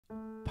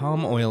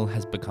Palm oil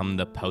has become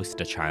the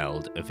poster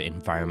child of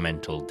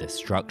environmental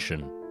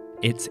destruction.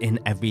 It's in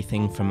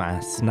everything from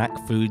our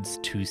snack foods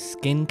to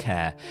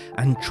skincare,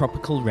 and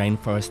tropical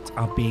rainforests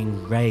are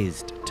being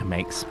razed to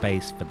make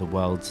space for the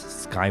world's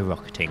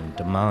skyrocketing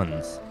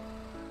demands.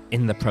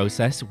 In the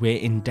process,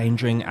 we're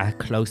endangering our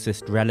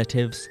closest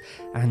relatives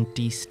and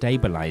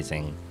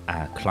destabilizing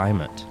our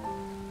climate.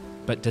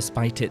 But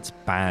despite its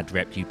bad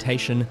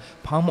reputation,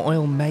 palm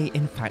oil may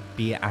in fact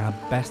be our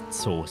best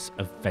source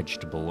of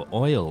vegetable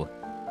oil.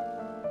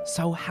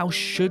 So how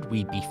should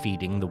we be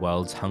feeding the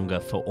world's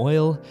hunger for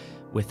oil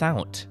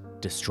without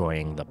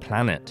destroying the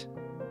planet?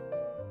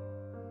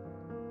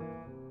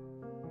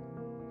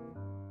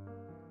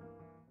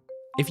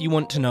 If you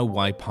want to know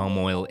why palm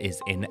oil is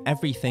in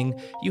everything,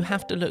 you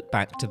have to look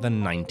back to the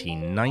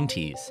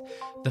 1990s.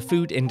 The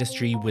food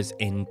industry was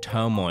in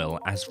turmoil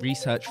as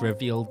research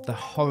revealed the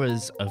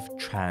horrors of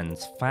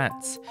trans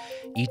fats.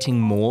 Eating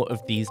more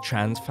of these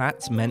trans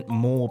fats meant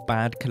more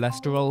bad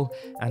cholesterol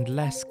and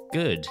less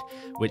good,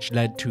 which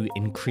led to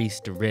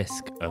increased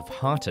risk of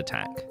heart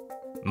attack.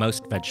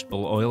 Most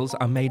vegetable oils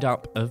are made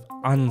up of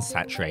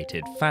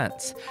unsaturated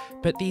fats,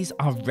 but these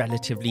are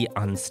relatively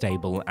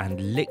unstable and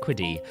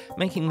liquidy,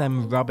 making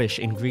them rubbish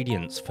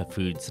ingredients for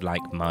foods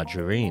like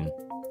margarine.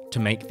 To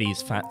make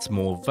these fats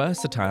more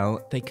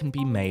versatile, they can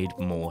be made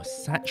more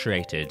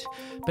saturated,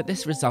 but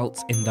this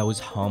results in those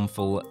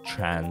harmful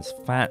trans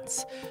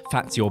fats,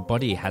 fats your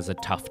body has a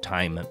tough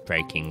time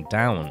breaking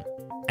down.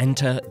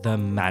 Enter the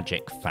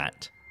magic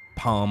fat,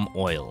 palm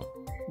oil.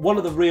 One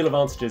of the real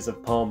advantages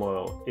of palm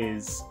oil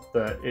is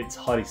that it's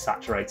highly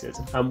saturated,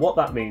 and what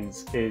that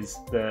means is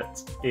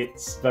that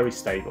it's very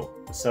stable,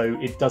 so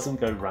it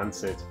doesn't go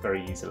rancid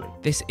very easily.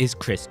 This is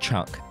Chris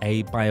Chuck,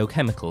 a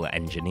biochemical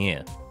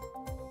engineer.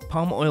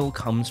 Palm oil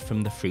comes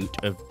from the fruit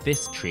of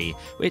this tree,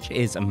 which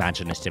is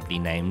imaginatively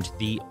named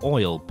the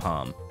oil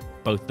palm.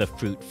 Both the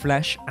fruit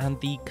flesh and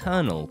the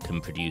kernel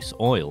can produce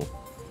oil.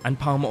 And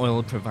palm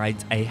oil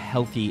provides a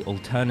healthy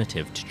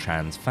alternative to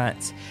trans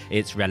fats.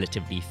 It's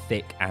relatively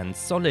thick and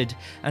solid,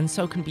 and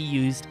so can be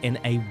used in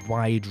a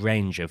wide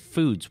range of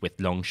foods with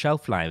long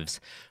shelf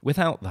lives,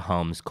 without the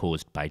harms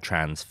caused by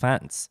trans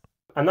fats.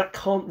 And that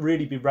can't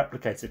really be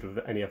replicated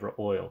with any other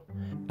oil.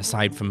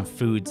 Aside from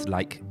foods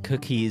like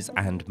cookies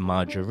and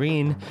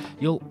margarine,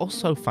 you'll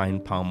also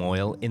find palm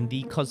oil in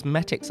the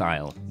cosmetics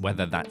aisle,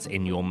 whether that's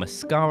in your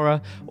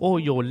mascara or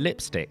your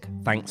lipstick,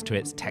 thanks to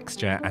its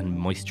texture and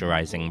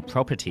moisturizing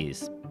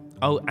properties.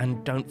 Oh,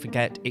 and don't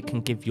forget, it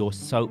can give your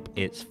soap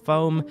its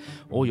foam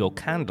or your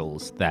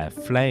candles their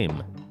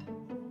flame.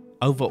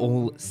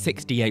 Overall,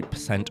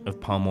 68%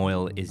 of palm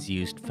oil is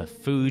used for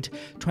food,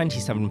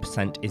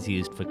 27% is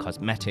used for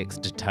cosmetics,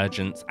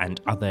 detergents,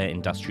 and other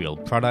industrial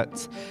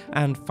products,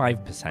 and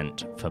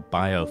 5% for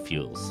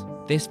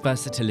biofuels. This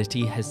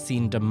versatility has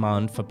seen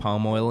demand for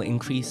palm oil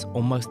increase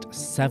almost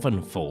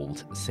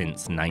sevenfold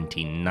since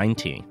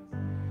 1990.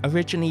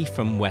 Originally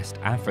from West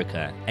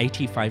Africa,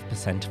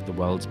 85% of the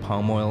world's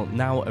palm oil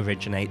now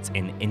originates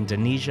in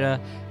Indonesia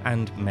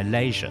and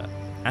Malaysia.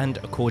 And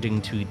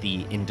according to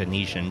the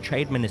Indonesian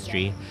Trade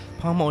Ministry,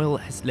 palm oil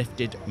has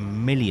lifted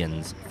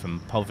millions from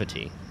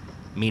poverty.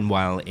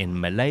 Meanwhile, in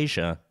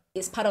Malaysia,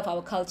 it's part of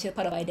our culture,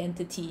 part of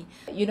identity.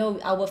 You know,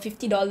 our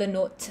 $50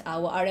 note,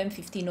 our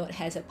RM50 note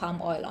has a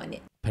palm oil on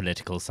it.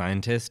 Political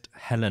scientist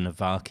Helena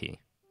Varkey.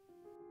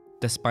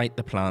 Despite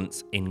the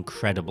plant's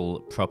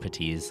incredible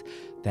properties,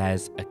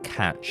 there's a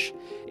catch.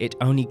 It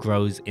only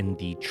grows in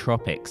the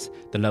tropics,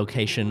 the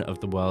location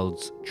of the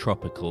world's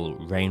tropical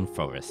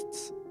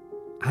rainforests.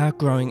 Our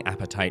growing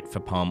appetite for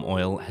palm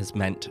oil has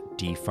meant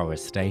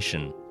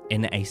deforestation.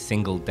 In a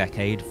single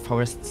decade,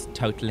 forests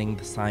totaling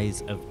the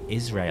size of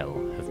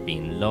Israel have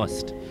been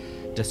lost.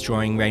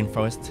 Destroying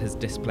rainforests has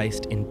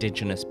displaced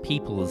indigenous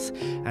peoples,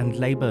 and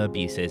labor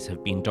abuses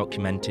have been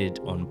documented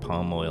on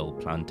palm oil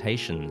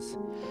plantations.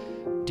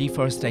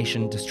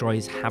 Deforestation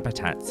destroys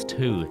habitats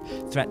too,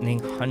 threatening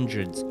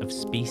hundreds of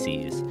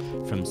species,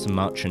 from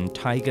Sumatran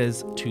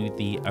tigers to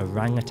the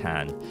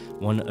orangutan,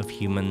 one of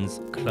humans'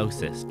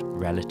 closest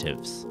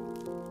relatives.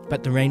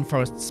 But the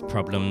rainforest's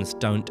problems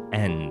don't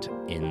end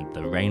in the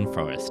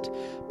rainforest.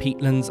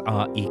 Peatlands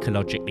are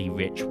ecologically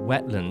rich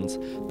wetlands,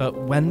 but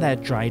when they're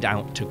dried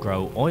out to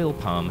grow oil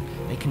palm,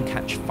 they can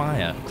catch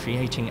fire,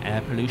 creating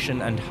air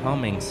pollution and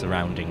harming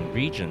surrounding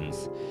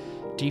regions.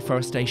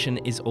 Deforestation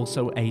is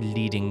also a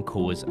leading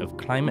cause of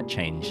climate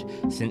change,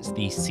 since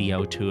the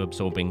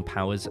CO2-absorbing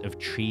powers of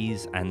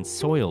trees and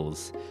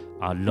soils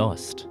are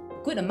lost.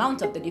 Good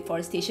amount of the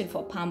deforestation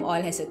for palm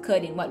oil has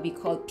occurred in what we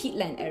call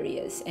peatland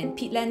areas, and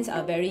peatlands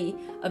are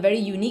a very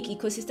unique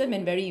ecosystem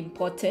and very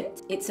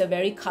important. It's a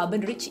very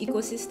carbon-rich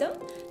ecosystem.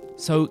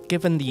 So,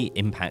 given the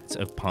impacts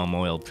of palm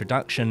oil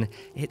production,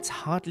 it's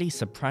hardly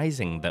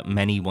surprising that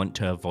many want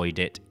to avoid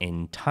it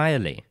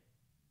entirely.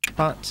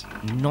 But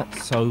not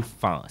so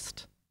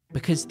fast,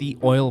 because the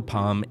oil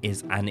palm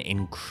is an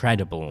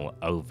incredible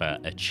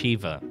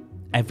overachiever.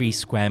 Every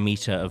square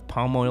meter of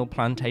palm oil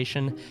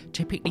plantation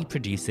typically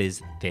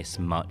produces this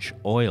much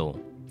oil.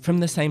 From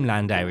the same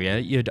land area,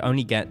 you'd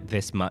only get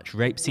this much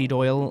rapeseed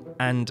oil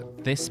and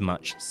this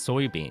much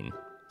soybean.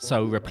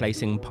 So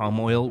replacing palm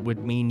oil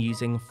would mean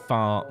using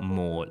far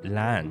more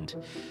land.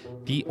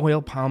 The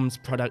oil palm's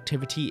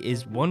productivity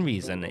is one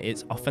reason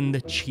it's often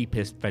the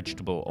cheapest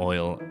vegetable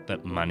oil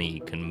that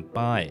money can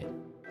buy.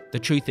 The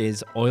truth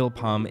is, oil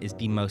palm is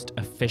the most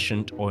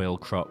efficient oil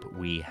crop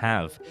we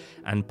have,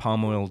 and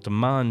palm oil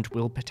demand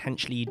will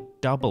potentially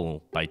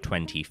double by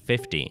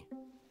 2050.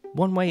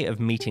 One way of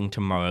meeting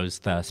tomorrow's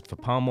thirst for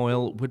palm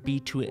oil would be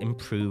to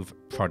improve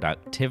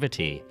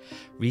productivity.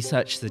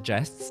 Research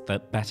suggests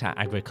that better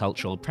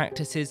agricultural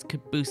practices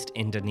could boost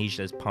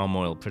Indonesia's palm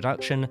oil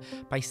production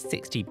by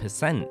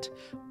 60%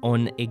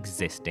 on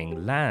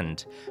existing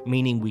land,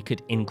 meaning we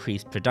could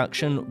increase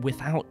production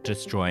without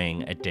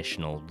destroying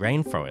additional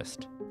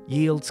rainforest.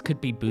 Yields could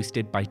be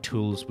boosted by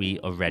tools we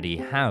already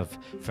have,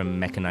 from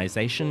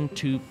mechanization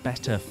to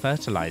better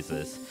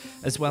fertilizers,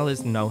 as well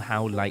as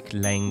know-how like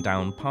laying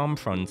down palm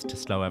fronds to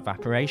slow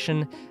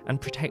evaporation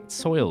and protect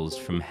soils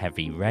from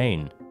heavy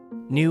rain.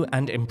 New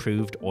and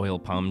improved oil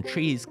palm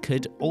trees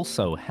could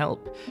also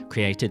help,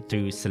 created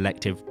through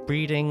selective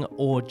breeding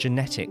or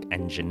genetic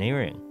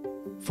engineering.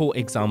 For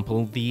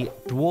example, the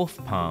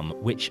dwarf palm,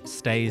 which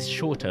stays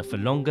shorter for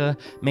longer,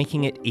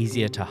 making it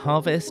easier to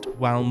harvest,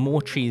 while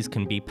more trees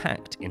can be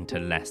packed into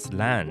less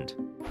land.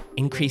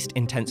 Increased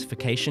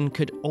intensification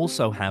could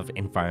also have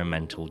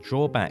environmental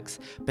drawbacks,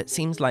 but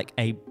seems like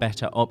a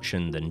better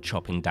option than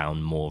chopping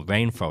down more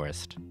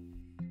rainforest.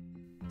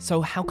 So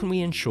how can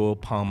we ensure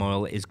palm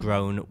oil is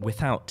grown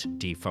without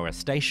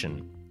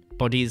deforestation?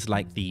 Bodies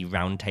like the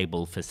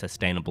Roundtable for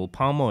Sustainable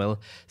Palm Oil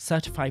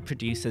certify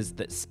producers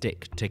that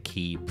stick to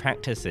key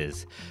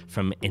practices,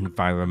 from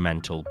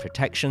environmental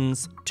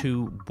protections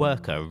to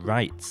worker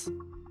rights.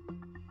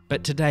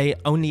 But today,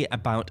 only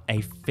about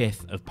a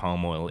fifth of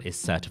palm oil is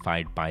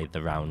certified by the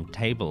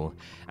Roundtable,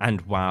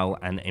 and while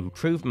an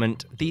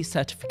improvement, these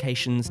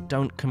certifications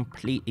don't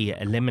completely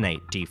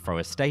eliminate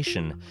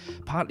deforestation,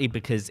 partly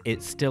because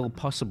it's still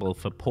possible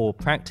for poor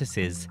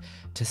practices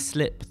to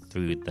slip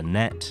through the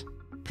net.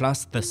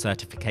 Plus, the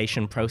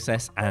certification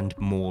process and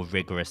more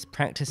rigorous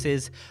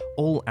practices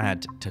all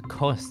add to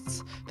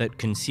costs that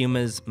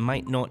consumers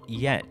might not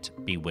yet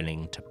be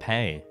willing to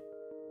pay.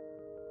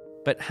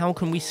 But how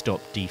can we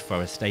stop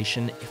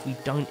deforestation if we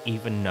don't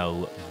even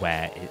know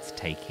where it's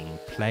taking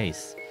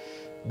place?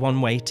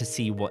 One way to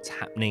see what's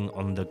happening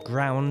on the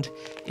ground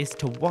is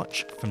to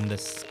watch from the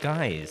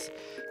skies.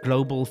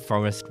 Global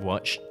Forest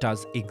Watch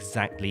does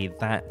exactly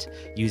that,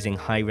 using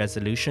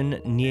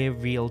high-resolution, near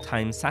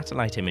real-time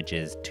satellite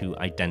images to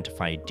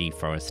identify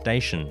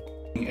deforestation.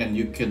 And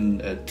you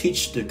can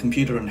teach the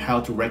computer on how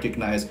to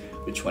recognize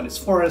which one is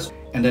forest,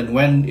 and then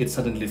when it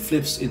suddenly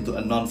flips into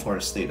a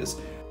non-forest status.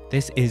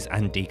 This is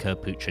Andika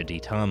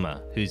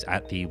Putraditama, who's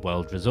at the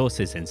World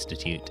Resources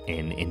Institute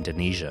in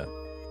Indonesia.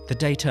 The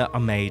data are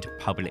made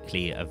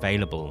publicly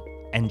available.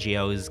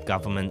 NGOs,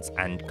 governments,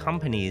 and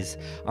companies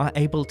are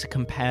able to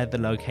compare the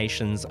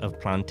locations of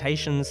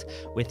plantations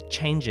with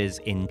changes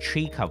in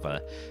tree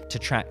cover to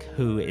track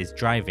who is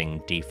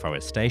driving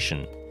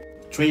deforestation.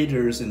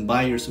 Traders and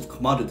buyers of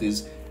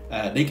commodities,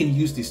 they can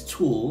use this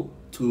tool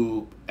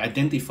to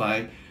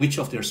identify which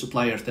of their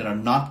suppliers that are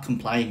not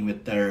complying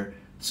with their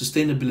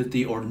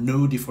sustainability or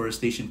no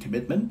deforestation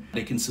commitment.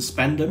 They can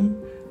suspend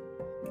them.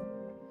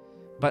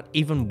 But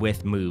even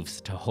with moves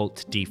to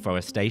halt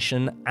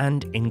deforestation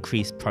and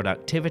increase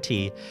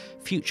productivity,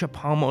 future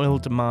palm oil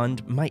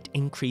demand might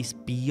increase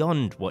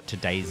beyond what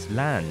today's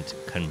land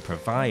can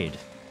provide.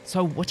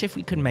 So what if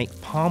we could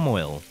make palm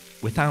oil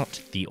without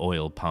the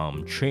oil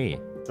palm tree?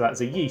 So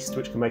that's a yeast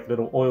which can make a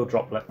little oil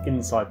droplet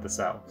inside the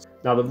cell.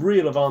 Now the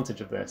real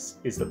advantage of this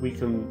is that we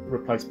can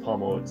replace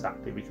palm oil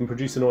exactly. We can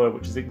produce an oil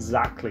which is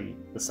exactly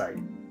the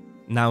same.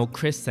 Now,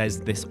 Chris says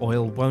this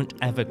oil won't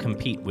ever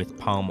compete with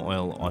palm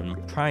oil on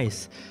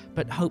price,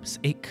 but hopes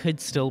it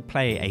could still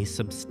play a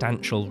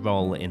substantial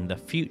role in the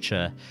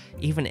future,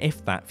 even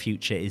if that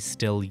future is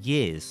still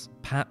years,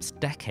 perhaps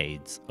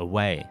decades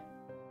away.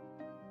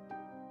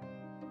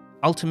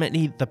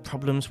 Ultimately, the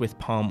problems with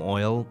palm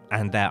oil,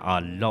 and there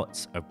are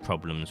lots of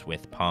problems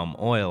with palm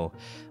oil,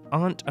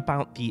 aren't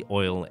about the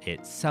oil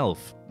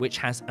itself, which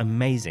has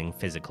amazing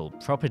physical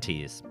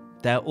properties.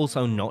 They're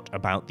also not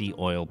about the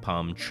oil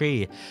palm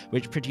tree,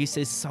 which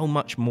produces so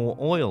much more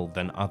oil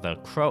than other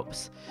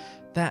crops.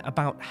 They're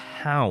about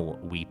how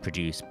we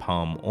produce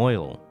palm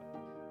oil.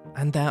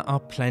 And there are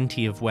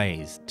plenty of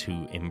ways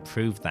to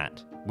improve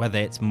that, whether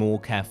it's more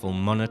careful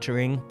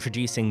monitoring,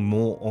 producing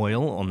more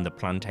oil on the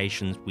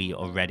plantations we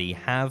already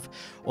have,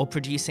 or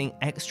producing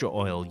extra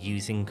oil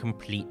using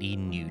completely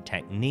new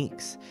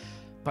techniques.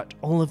 But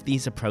all of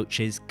these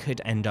approaches could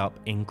end up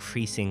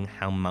increasing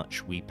how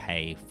much we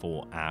pay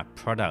for our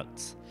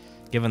products.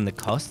 Given the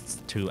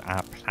costs to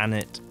our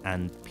planet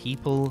and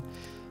people,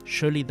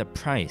 surely the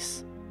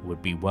price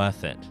would be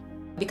worth it.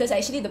 Because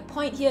actually the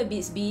point here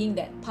is being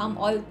that palm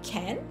oil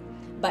can,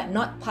 but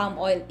not palm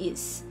oil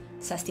is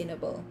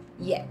sustainable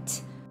yet.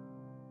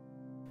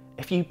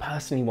 If you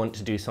personally want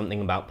to do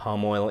something about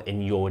palm oil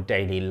in your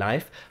daily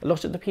life, a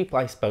lot of the people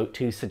I spoke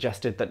to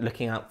suggested that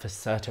looking out for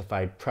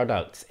certified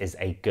products is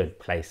a good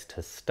place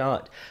to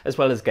start, as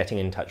well as getting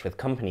in touch with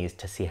companies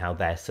to see how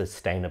they're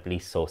sustainably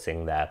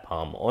sourcing their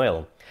palm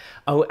oil.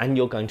 Oh, and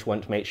you're going to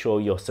want to make sure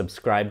you're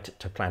subscribed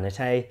to Planet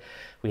A.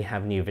 We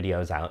have new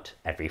videos out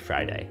every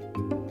Friday.